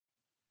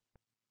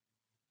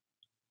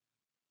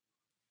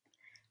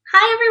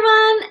Hi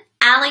everyone,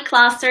 Allie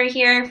Kloster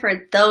here.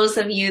 For those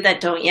of you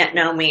that don't yet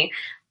know me,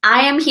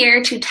 I am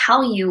here to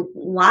tell you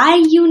why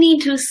you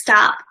need to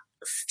stop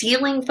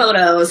stealing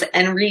photos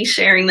and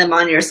resharing them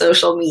on your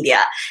social media.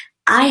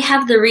 I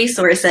have the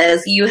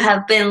resources you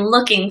have been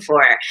looking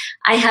for.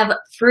 I have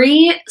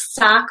free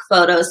stock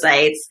photo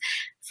sites,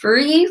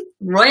 free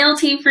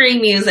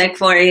royalty-free music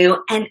for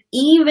you, and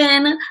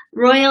even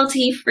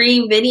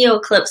royalty-free video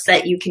clips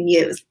that you can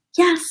use.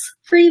 Yes,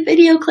 free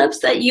video clips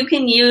that you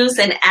can use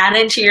and add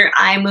into your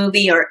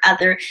iMovie or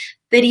other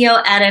video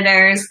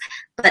editors.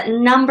 But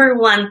number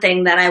one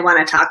thing that I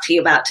want to talk to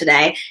you about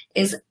today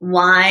is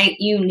why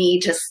you need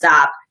to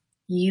stop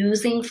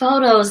using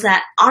photos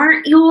that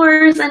aren't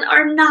yours and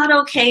are not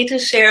okay to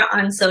share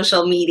on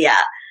social media.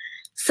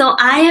 So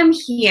I am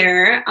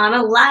here on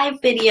a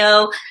live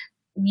video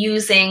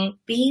using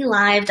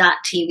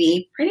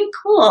BeLive.tv. Pretty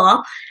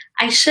cool.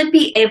 I should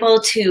be able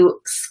to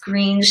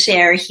screen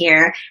share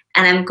here,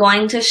 and I'm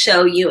going to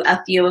show you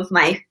a few of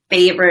my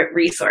favorite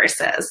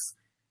resources.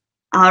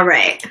 All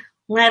right,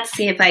 let's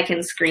see if I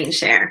can screen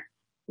share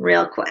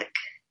real quick.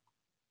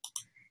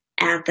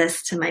 Add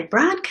this to my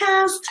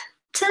broadcast.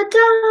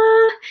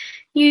 Ta-da!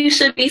 You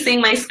should be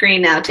seeing my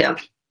screen now too.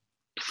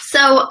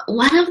 So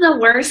one of the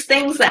worst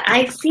things that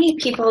I see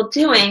people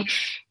doing,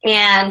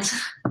 and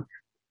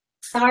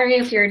sorry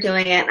if you're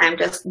doing it, I'm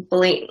just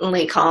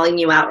blatantly calling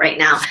you out right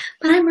now,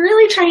 but I'm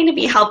really trying to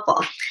be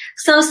helpful.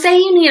 So say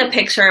you need a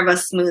picture of a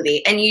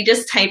smoothie and you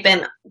just type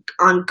in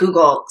on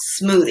Google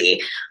smoothie.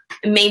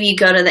 Maybe you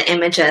go to the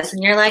images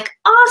and you're like,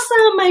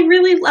 awesome, I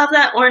really love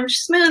that orange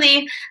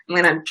smoothie. I'm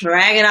gonna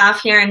drag it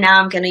off here and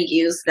now I'm gonna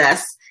use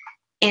this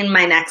in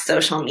my next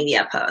social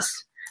media post.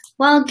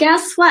 Well,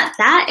 guess what?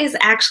 That is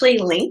actually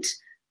linked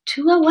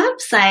to a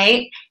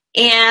website,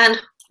 and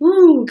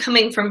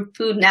coming from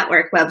Food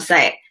Network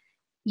website.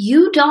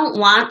 You don't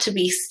want to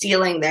be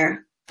stealing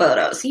their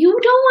photos. You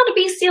don't want to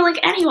be stealing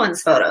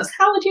anyone's photos.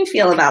 How would you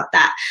feel about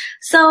that?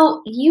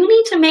 So you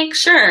need to make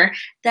sure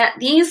that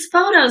these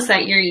photos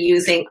that you're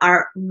using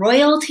are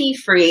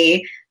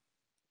royalty-free,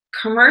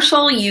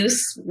 commercial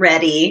use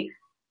ready,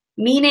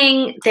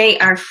 meaning they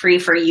are free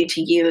for you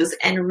to use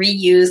and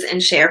reuse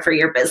and share for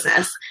your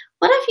business.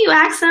 What if you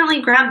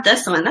accidentally grab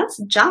this one? That's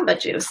Jamba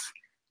Juice.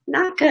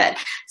 Not good.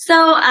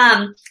 So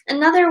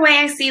another way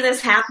I see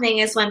this happening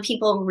is when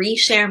people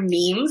reshare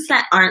memes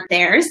that aren't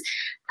theirs.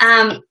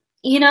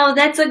 You know,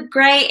 that's a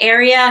gray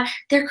area.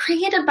 They're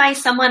created by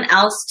someone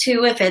else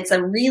too if it's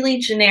a really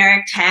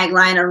generic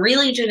tagline, a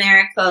really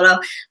generic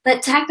photo,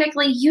 but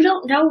technically you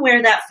don't know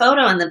where that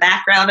photo in the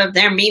background of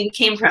their meme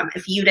came from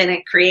if you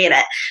didn't create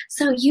it.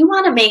 So you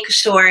want to make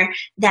sure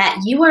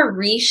that you are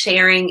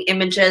resharing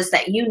images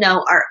that you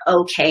know are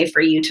okay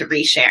for you to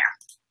reshare.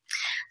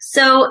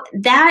 So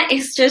that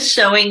is just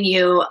showing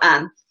you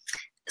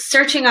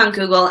searching on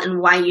Google and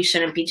why you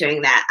shouldn't be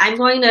doing that. I'm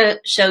going to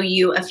show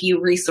you a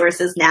few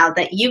resources now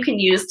that you can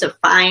use to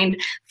find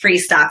free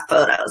stock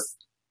photos.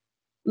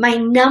 My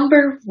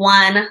number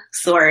one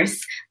source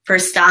for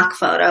stock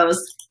photos,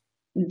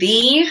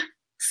 thestocks.im.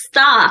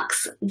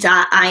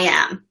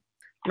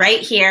 Right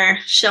here,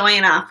 showing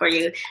it off for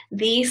you,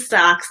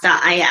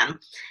 thestocks.im.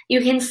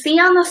 You can see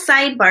on the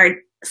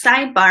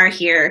sidebar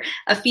here,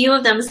 a few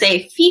of them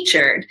say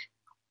featured.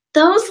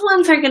 Those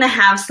ones are going to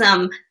have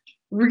some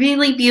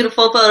really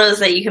beautiful photos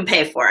that you can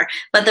pay for,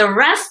 but the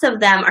rest of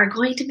them are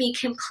going to be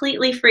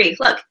completely free.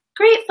 Look,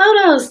 great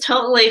photos,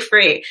 totally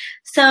free.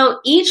 So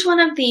each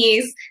one of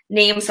these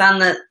names on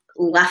the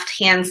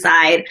left-hand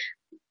side,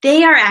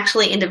 they are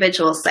actually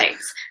individual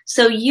sites.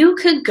 So you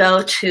could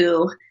go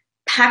to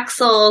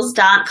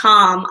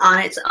pexels.com on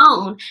its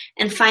own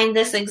and find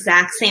this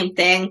exact same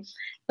thing.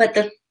 But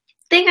the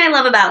thing I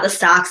love about the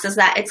stocks is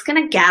that it's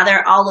going to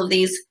gather all of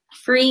these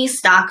free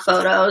stock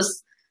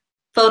photos,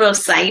 photo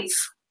sites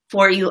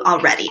for you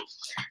already.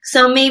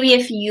 So maybe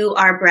if you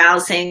are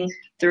browsing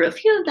through a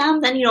few of them,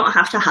 then you don't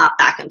have to hop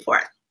back and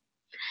forth.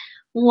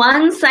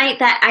 One site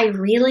that I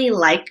really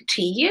like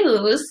to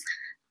use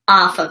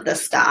off of the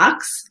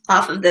stocks,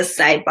 off of this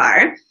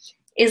sidebar,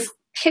 is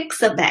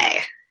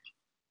Pixabay.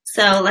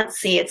 So let's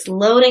see, it's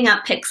loading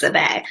up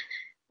Pixabay.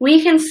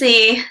 We can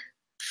see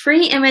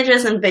free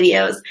images and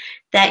videos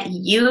that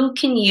you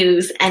can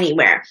use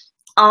anywhere.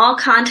 All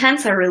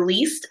contents are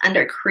released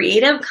under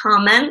Creative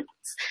Commons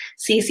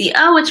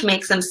CC0, which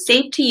makes them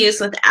safe to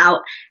use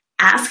without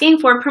asking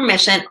for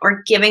permission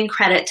or giving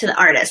credit to the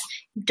artist.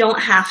 You don't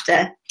have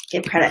to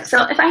give credit.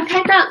 So if I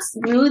type out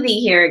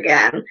smoothie here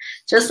again,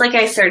 just like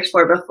I searched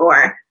for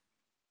before,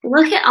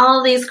 look at all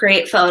of these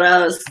great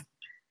photos.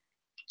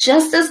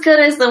 Just as good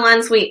as the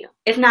ones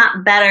if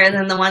not better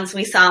than the ones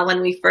we saw when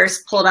we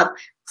first pulled up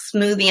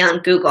smoothie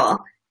on Google.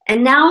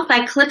 And now if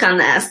I click on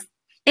this,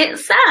 it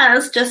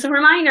says, just a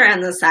reminder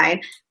on the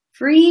side,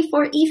 free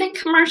for even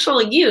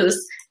commercial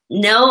use,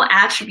 no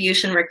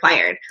attribution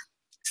required.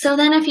 So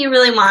then if you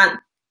really want,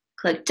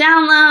 click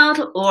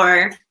download,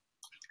 or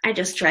I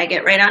just drag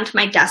it right onto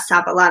my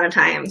desktop a lot of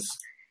times.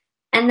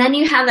 And then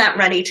you have that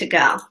ready to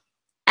go.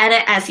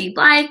 Edit as you'd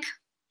like,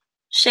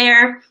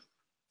 share,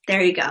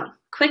 there you go.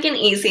 quick and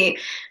easy.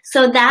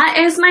 So that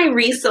is my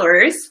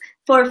resource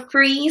for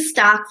free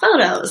stock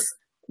photos,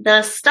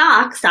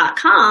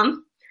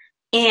 thestocks.com,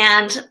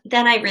 and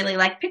then I really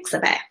like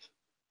Pixabay.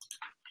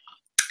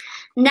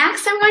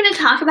 Next, I'm going to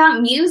talk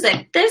about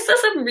music. This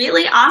is a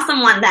really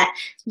awesome one that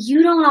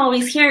you don't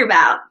always hear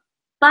about,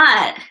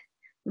 but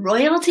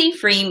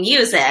royalty-free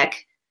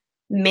music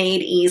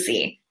made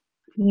easy.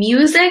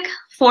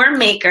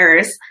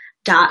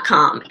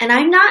 Musicformakers.com. And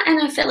I'm not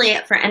an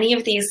affiliate for any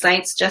of these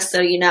sites, just so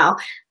you know.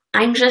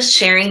 I'm just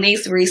sharing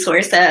these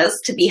resources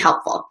to be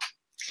helpful.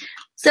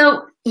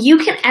 So you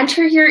can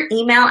enter your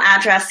email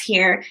address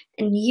here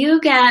and you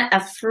get a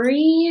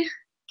free,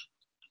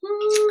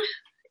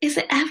 is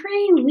it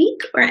every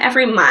week or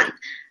every month?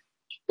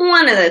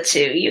 One of the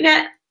two. You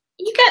get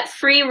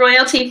free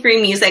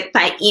royalty-free music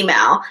by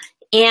email,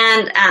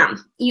 and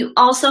you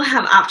also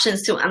have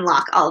options to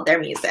unlock all of their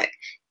music.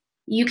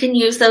 You can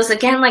use those,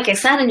 again, like I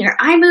said, in your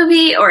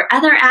iMovie or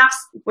other apps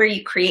where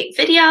you create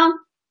video.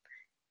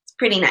 It's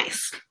pretty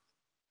nice.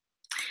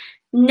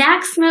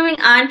 Next, moving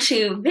on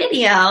to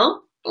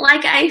video,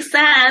 like I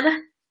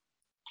said,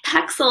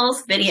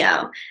 Pexels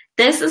Video.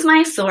 This is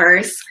my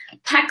source.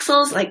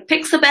 Pexels, like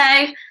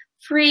Pixabay,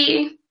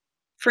 free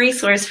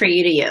source for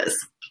you to use.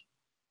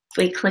 If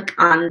we click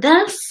on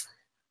this,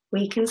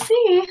 we can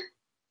see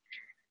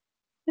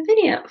the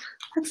video.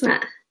 That's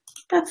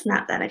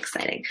not that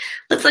exciting.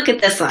 Let's look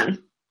at this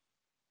one.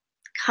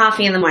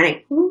 Coffee in the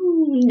morning.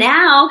 Ooh,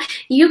 now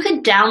you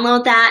could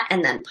download that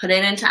and then put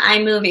it into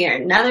iMovie or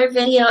another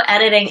video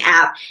editing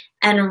app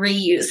and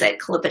reuse it.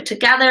 Clip it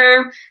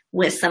together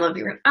with some of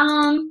your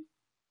own.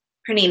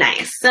 Pretty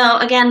nice. So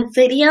again,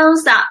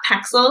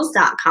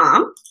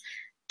 videos.pexels.com.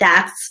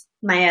 That's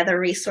my other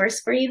resource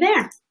for you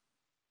there.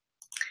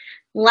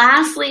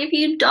 Lastly, if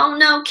you don't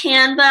know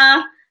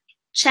Canva,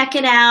 check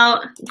it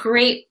out.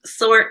 Great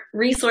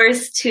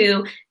resource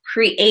to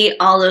create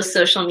all those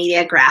social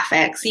media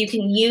graphics. You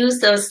can use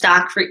those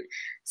stock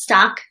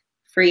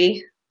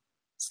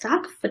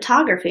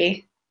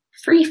photography,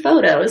 free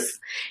photos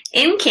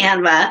in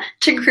Canva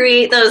to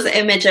create those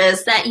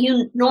images that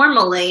you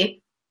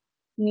normally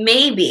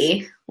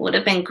maybe would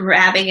have been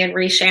grabbing and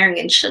resharing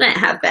and shouldn't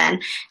have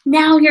been.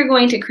 Now you're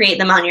going to create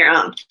them on your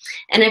own.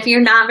 And if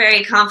you're not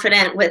very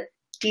confident with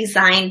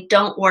design,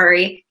 don't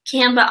worry.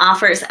 Canva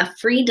offers a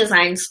free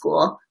design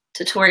school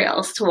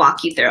tutorials to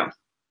walk you through.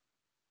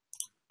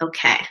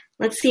 Okay,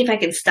 let's see if I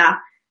can stop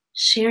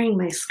sharing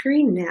my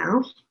screen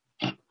now.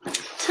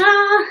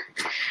 Ta-da!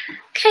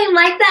 Okay,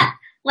 like that.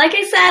 Like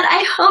I said,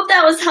 I hope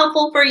that was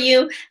helpful for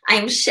you.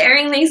 I'm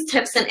sharing these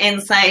tips and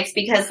insights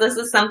because this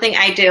is something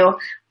I do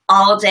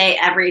all day,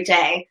 every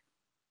day.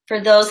 For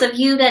those of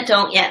you that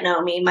don't yet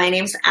know me, my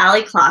name's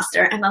Allie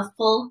Kloster. I'm a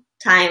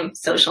full-time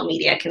social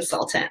media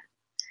consultant.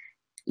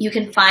 You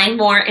can find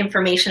more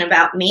information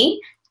about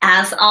me,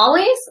 as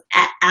always,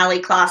 at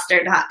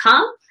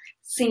alliekloster.com.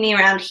 See me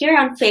around here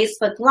on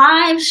Facebook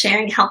Live,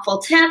 sharing helpful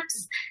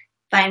tips.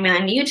 Find me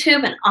on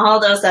YouTube and all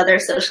those other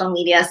social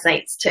media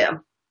sites too.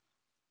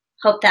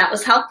 Hope that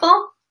was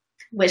helpful.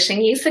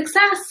 Wishing you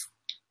success.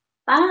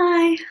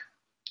 Bye.